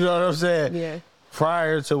 You know what I'm saying? Yeah.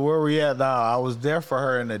 Prior to where we at now, I was there for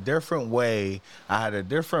her in a different way. I had a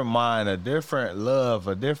different mind, a different love,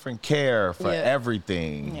 a different care for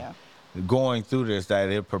everything. Yeah. Going through this, that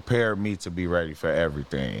it prepared me to be ready for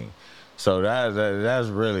everything. So that's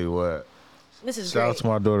really what. This is Shout great. out to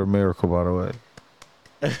my daughter Miracle, by the way.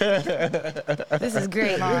 This is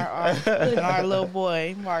great. And our little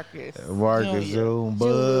boy, Marcus. Marcus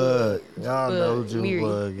Junebug. Y'all know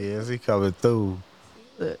Junebug is. He coming through.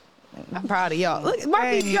 Look, I'm proud of y'all. Look,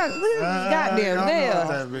 Marcus, goddamn damn.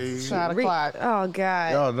 That means. Shot o'clock. Oh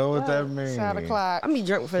God. Y'all know what that means. Shot o'clock. I'm gonna be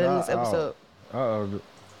drunk for this episode. Uh-oh.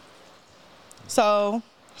 So,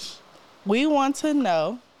 we want to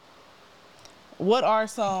know, what are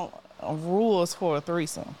some rules for a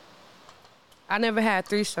threesome? I never had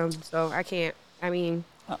threesome, so I can't. I mean,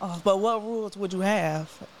 But what rules would you have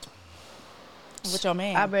with your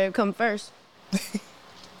man? I better come first.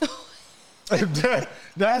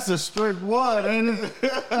 That's a strict one, ain't it? You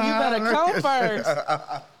better come first,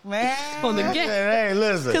 man. On the game. Hey,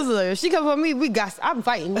 listen. Cause look, if she come for me, I'm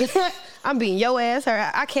fighting. I'm beating your ass.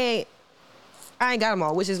 I can't. I ain't got them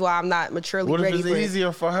all, which is why I'm not maturely What if ready it's for it.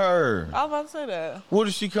 easier for her? I was about to say that. What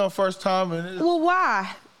if she come first time and Well,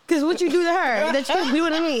 why? Cause what you do to her that you do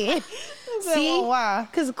to me? See? Well, why?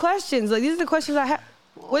 Cause questions like these are the questions I have.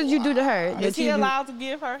 What did you do to her? Is that he you do- allowed to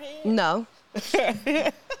give her head? No.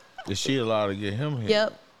 is she allowed to get him here?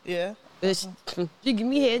 Yep. Yeah. But she give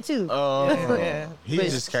me head too. Yeah. He But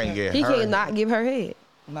just can't get He her. cannot give her head.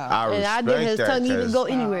 No. I And I respect didn't his that. tongue even 'cause- go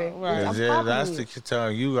anywhere. Right. I'm yeah, popping that's you. the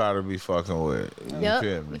tongue you gotta be fucking with. You feel Yep.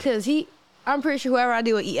 me? Because I'm pretty sure whoever I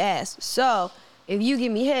deal with eat ass. So if you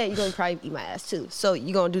give me head, you're gonna probably eat my ass too. So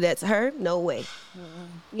you gonna do that to her? No way.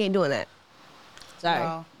 You ain't doing that.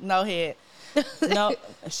 Sorry. No head. No,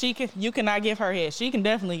 you cannot give her head. She can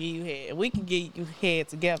definitely give you head. We can give you head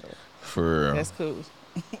together. For real. That's cool.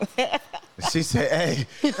 She said, hey,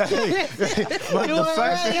 but the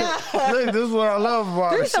fact look, this is what I love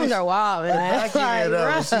about her. Threesomes are wild, man. I get it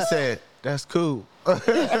up. Like, She said, that's cool.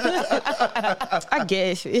 I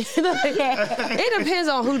guess. It depends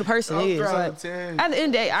on who the person is. trying Like, to tell you. at the end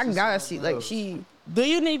of the day, I gotta see like she. Do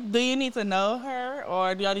you need to know her,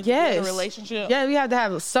 or do y'all need to be in Yes. a relationship? Yeah, we have to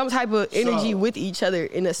have some type of energy So- with each other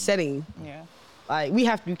in a setting. Yeah. Like we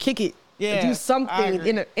have to kick it. Yeah, Do I something.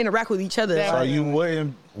 agree. Interact with each other. That- So Like, you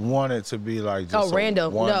wouldn't want it to be like just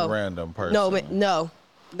random. one No. random person. no.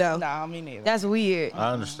 Nah, me neither. That's weird.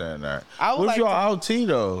 I understand that. I would What if like y'all to- out T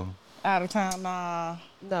though? Out of time, nah.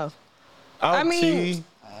 No. Out I mean- T.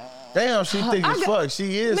 Damn, she thick as fuck.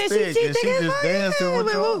 She is Man, she thick, and thick she as just fuck. dancing with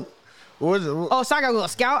Yeah, y'all. woo. What is it? Oh, so I gotta go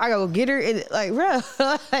scout. I gotta go get her. And like, bro.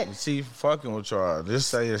 Like, She fucking with y'all. Just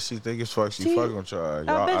say if she think it's fuck, she She- fucking with y'all. Y'all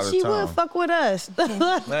I out bet of she town. would fuck with us.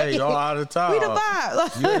 Hey, y'all out of town. We the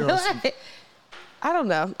vibe. You ain't gonna see- I don't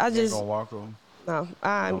know. I You just gonna walk them? no.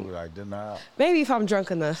 Gonna be like, deny. Maybe if I'm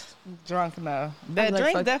drunk enough. Drunk enough. That like,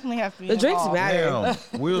 drink fuck- definitely have to be The drinks involved. matter.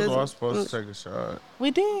 Damn, we was Listen. all supposed to take a shot.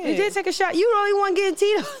 We did. You did take a shot. You the only one getting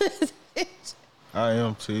Tito. I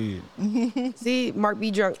am T. See, Mark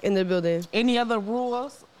be drunk in the building. Any other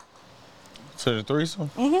rules? To the threesome?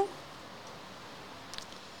 Mm-hmm.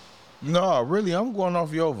 No, really, I'm going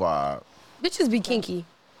off your vibe. Bitches be kinky.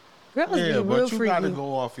 Girls Yeah, be real but you freaky. gotta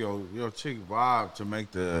go off your chick vibe to make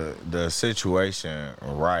the situation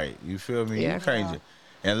right. You feel me? Yeah. You can't just,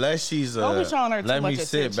 unless she's Don't be showing her too let much me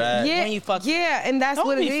sit attention. back. Yeah, when you fuck- yeah, and that's Don't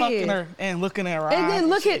what it be fucking is. her and looking at her And eyes then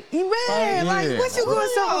look shit. at you, man. Like, yeah. what you going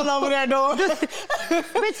all so? over there doing.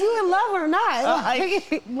 Bitch, you in love or not?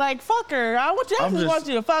 like fuck her. I would definitely just- want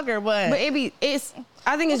you to fuck her, but, But it's.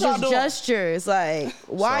 I think it's What just y'all doing? gestures. Like,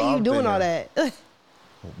 why So are you I'm doing all that?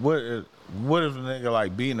 What if the nigga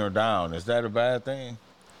like beating her down? Is that a bad thing?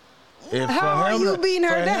 If How for are him you to- beating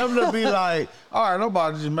her for down? him to be like, all right,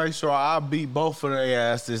 nobody just make sure I beat both of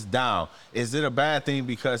their asses down. Is it a bad thing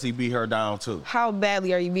because he beat her down too? How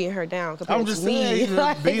badly are you beating her down? compared I'm just to me? saying, he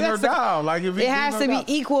Like, beating her that's- down. Like if he It has to beating be her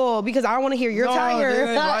down- equal because I don't want to hear you're No, tired. it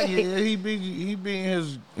ain't like it. He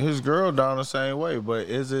beating his girl down the same way. But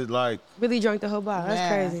is it like Really drunk the whole bar. That's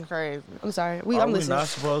Man, crazy. crazy. I'm sorry. are I'm we listening. not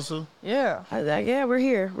supposed to? Yeah. Yeah, we're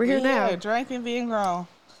here. We're here now. Drinking, being grown.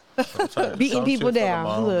 Beating Some people shit for the down.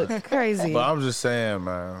 moment. Look, crazy. But I'm just saying,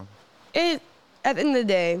 man. It at the end of the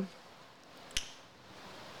day,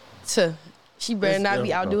 she better It's not be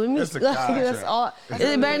difficult. outdoing me. It's a Like, that's contract. all.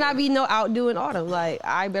 It better not be no outdoing Autumn. Like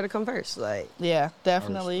I better come first. Like, Yeah,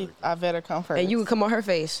 definitely. I better come first. and you can come on her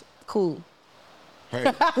face. Cool. Hey,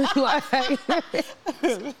 Like,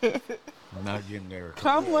 I'm not getting there.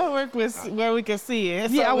 come where we can see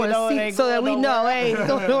it. yeah, I we want know it to see ain't so that going we know. nowhere. Hey,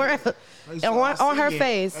 going nowhere. And on her see it.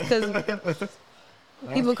 face, because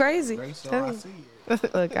people crazy. Make sure I see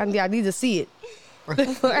it. Look, I need to see it.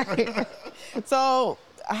 So,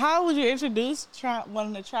 how would you introduce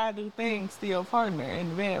wanting to try new things to your partner in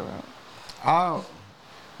the bedroom?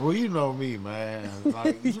 Well, you know me, man.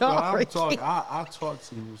 Like, you know, already- I talk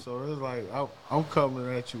to you, so it's like I'm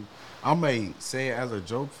coming at you. I may say it as a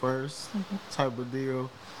joke first, type of deal.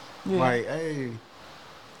 Like, hey,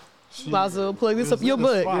 Might as well plug this we up your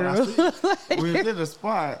was in butt, the spot. girl. I see- we was in the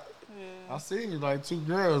spot. I seen like two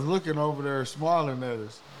girls looking over there smiling at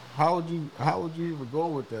us. How would you even go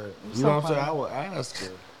with that? You know what I'm saying? I would ask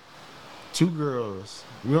her. Two girls.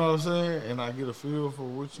 You know what I'm saying? And I get a feel for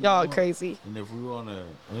what you Y'all want. crazy. And if we want to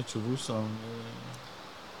introduce something,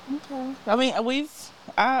 Okay. I mean,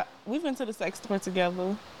 we've been to the sex store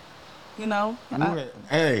together. You know.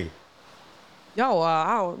 hey, Y'all,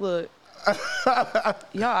 I don't look.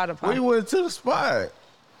 Y'all out of pocket. We went to the spot.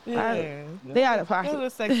 Yeah. They out of It pocket.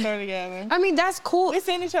 was sex together. I mean, that's cool. We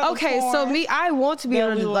seen each other. Okay, so me, I want to be that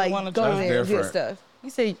able we to would like wanna go try. there and do Different. stuff. You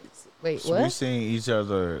say, wait, We what? seen each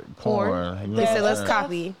other porn. You know They what said I'm let's saying?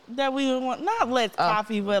 copy. That we would want, not let's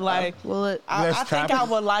copy, but like, Well, it, I Let's think copy. I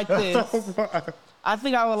would like this. I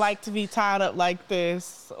think I would like to be tied up like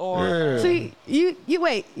this, or Yeah. see, you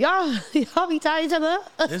wait, y'all be tying each other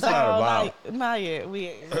up? It's not about. like, not yet.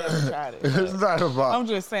 We haven't tried it. It's but not about. I'm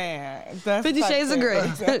just saying. That's 50 the type Shades of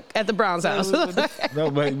thing. Grey at the Browns house.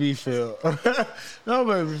 Don't make me feel. Don't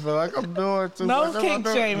make me feel like I'm doing too No much. kink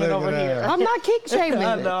shaming over here. I'm not kink shaming.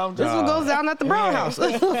 I know, I'm This just- one goes down at the Brown house.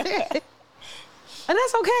 And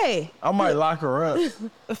that's okay. I might lock her up.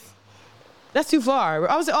 That's too far.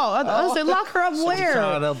 I was like, I was saying, lock her up where?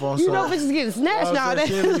 tied up on You know, something. bitches getting snatched I was nowadays.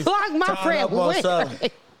 saying, she Lock my tied friend up on where? something.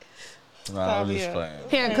 Nah, I'm just Yeah. playing.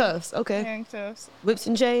 Handcuffs, okay. Handcuffs. Whips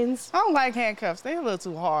and chains. I don't like handcuffs. They're a little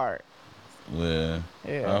too hard. Yeah.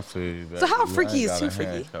 Yeah. I feel you. So how baby. freaky You is ain't too got a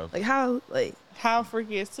freaky? handcuff. Like how, like, How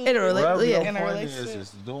freaky is too? In a rela- Whatever yeah. your In a point relationship. is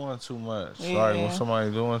doing too much. Yeah. Like when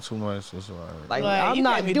somebody doing too much, it's like, Like, I'm you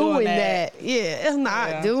not can't be doing doing that. that. Yeah, I'm not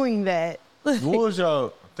Yeah. doing that. what was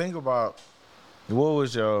your think about? What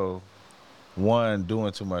was your one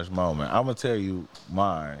doing too much moment? I'm gonna tell you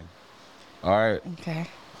mine. All right. Okay.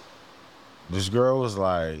 This girl was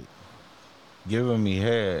like giving me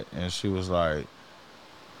head, and she was like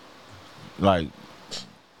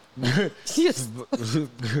Yes.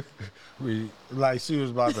 like she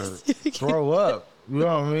was about to throw up. You know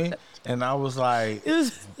what I mean? And I was like, I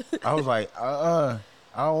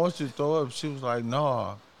don't want you to throw up. She was like,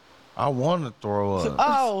 no, I want to throw up.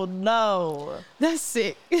 Oh no. That's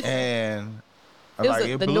sick. And It was like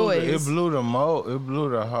the it noise. blew the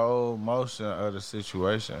whole motion of the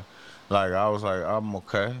situation. Like I was like, I'm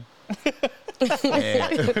okay. and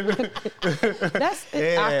That's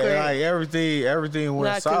yeah, awkward. like everything went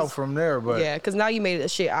Nah, 'cause- south from there. But Yeah, because now you made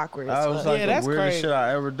it shit awkward. I was as fuck. like Yeah, the that's weirdest crazy. shit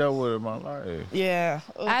I ever dealt with in my life. Yeah.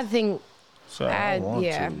 I think, So I want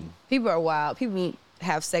yeah, to. people are wild. People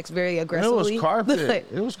have sex very And it aggressively. was carpet. Like,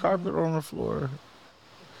 It was carpet on the floor.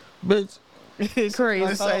 Bitch, crazy.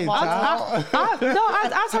 this ain't I- tile.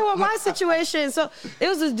 I talk about my situation. So it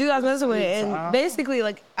was this dude I was messing with, and basically,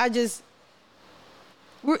 like,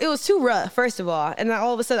 it was too rough, first of all, and then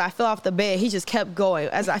all of a sudden I fell off the bed. He just kept going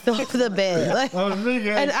as I fell off the bed, like,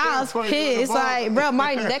 and I was pissed. Like, bro,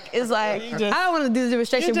 my neck is like, I don't want to do the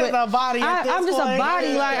demonstration, You're just but a body at this I'm just point. a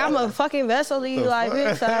body. Like, I'm a fucking vessel. To you, like,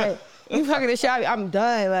 bitch, like, you fucking the shot. I'm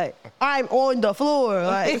done. Like, I'm on the floor.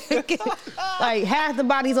 Like, like half the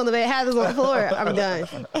body's on the bed, half is on the floor. I'm done.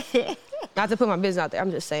 Not to put my business out there.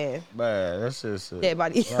 I'm just saying. Man, that's just Dead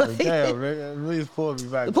body. Like, damn, nigga, at least pull me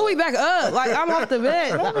back. Pull me back up. Like, I'm off the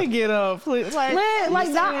bed. Let me get up, please. Like, Man,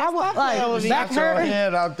 like that, I want like back Got your her.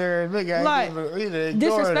 hand out there, nigga. Like, Like,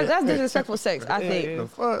 Disrespect. That's disrespectful sex. I think The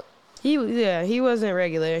fuck? he wasn't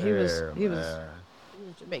regular. He was man.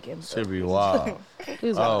 Jamaican. Should be wild. He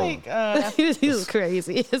was, Oh. he was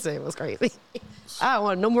crazy. His name was crazy. I don't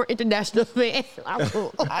want no more international man. I'm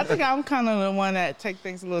cool. I think I'm kind of the one that take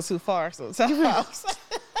things a little too far sometimes.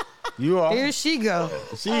 You are. Here she go.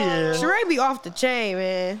 She is. Sheree be off the chain,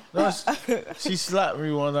 man. No, she slapped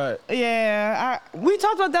me one night. Yeah, We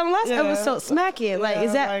talked about that in the last Yeah. episode. Smacking. Like,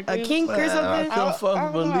 is that like, a it kink or was, I something? couldn't I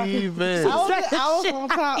fucking don't know. believe it. I was on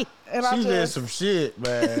top and I She did just some shit,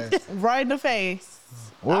 man. right in the face.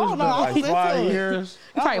 What I was don't it, know, I like was into 5 it. years?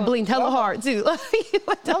 You probably blinked hella hard, too.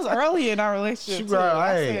 That was early in our She relationship. too. grabbed,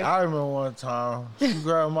 I hey, said, I remember one time, she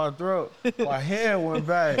grabbed my throat. My head went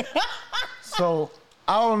back. So,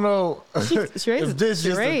 I don't know She's if this is the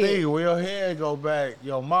Sheree. thing. When your head go back,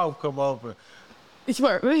 your mouth come open.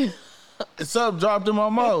 Smart. And something dropped in my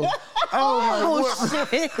mouth. Oh,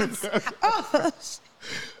 shit.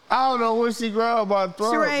 I don't know when she grabbed my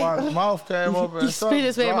throat. Sheree. My mouth came open. You spit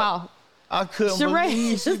his way mouth. I couldn't Sheree.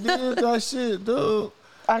 believe she did that shit, dude.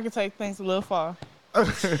 I could take things a little far.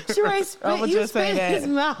 Sheree spit, I'ma you just say spit that. his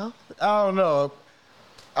mouth. I don't know.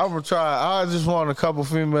 I'm gonna try. I just want a couple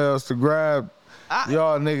females to grab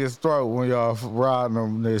y'all niggas' throat when y'all riding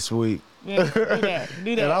them this week. Yeah, do that.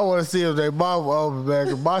 Do And I that. want to see if they mouth open back.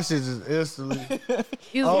 Cause my shit just instantly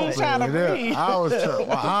He was open. trying to And then breathe. I was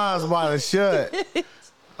my eyes about to shut.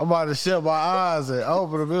 I'm about to shut my eyes and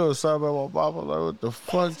open them. It was something in my mouth. I'm like, what the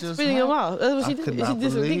fuck just spitting him happened? out. That's what I she could did. She not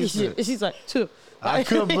did some believe kinky shit. it. And she's like, two. I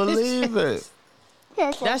couldn't believe it.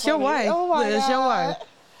 So That's your funny. wife. Oh my That's your God.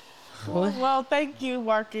 wife. Well, thank you,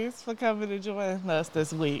 Marcus, for coming to join us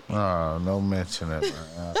this week. Oh, no mention it,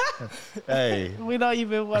 man. Hey. We know you've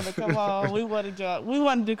been wanting to come on. We wanted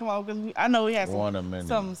to come on because I know we had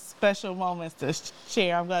some special moments to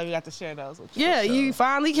share. I'm glad we got to share those with you. Yeah, you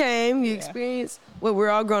finally came. You experienced what We're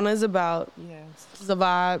All Grown is about. Yes. It's a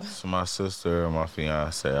vibe. It's my sister and my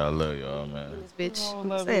fiance. I love y'all, man. This bitch. I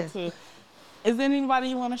love you too. Is there anybody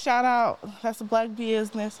you want to shout out that's a black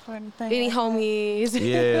business or anything? Any homies?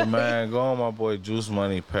 Yeah, man. Go on my boy Juice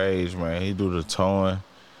Money page, man. He do the towing.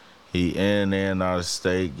 He in and out of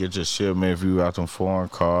state. Get your shipment if you out them foreign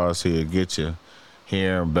cars. He'll get you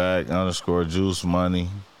here and back. _ Juice Money.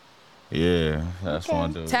 Yeah, that's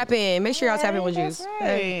one dude. Tap in. Make sure y'all tap in with Juice.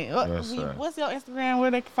 Right. Yes, sir. What's your Instagram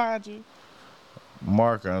where they can find you?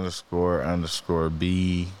 Mark _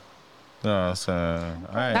 B. You know what I'm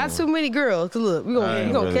saying? Not too many girls. Cause look, we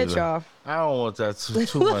gonna catch y'all. I don't want that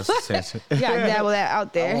too much attention. You gotta dabble that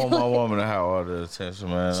out there. I want my woman to have all the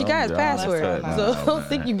attention, man. She got his password, so I don't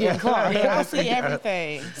think you getting caught. I see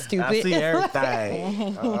everything. Stupid. I see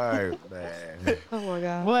everything. All right, man. Oh my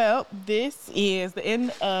God. Well, this is the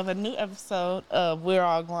end of a new episode of We're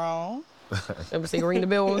All Grown. Ever see ring the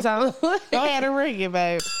bell one time? Go ahead and ring it,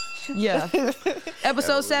 babe. Yeah.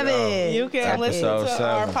 Episode 7. You can listen to Episode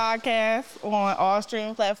our 7. podcast on all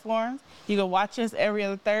streaming platforms. You can watch us every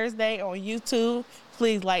other Thursday on YouTube.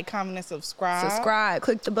 Please like, comment, and subscribe. Subscribe.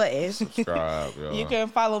 Click the button. Subscribe, y'all. You can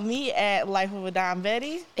follow me at Life of a Dime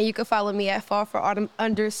Betty. And you can follow me at Fall for Autumn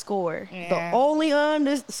 _ Yeah. The only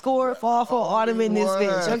underscore Fall for Autumn in this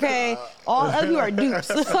bitch, okay? All of you are dupes.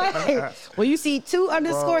 Like, when you see 2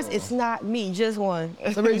 underscores, it's not me, just one.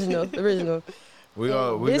 It's original. Original. We This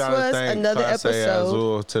gotta was thank another Class A episode.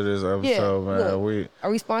 Azul to this episode, Yeah, man. look. Are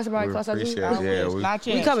we sponsored by We Class appreciate Azul? it. Yeah, we Not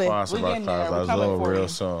yet. We coming. sponsored We by getting there. Class We coming Azul for real you.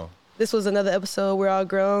 soon. This was another episode. We're all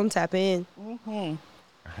grown. Tap in. That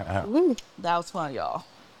was fun, y'all.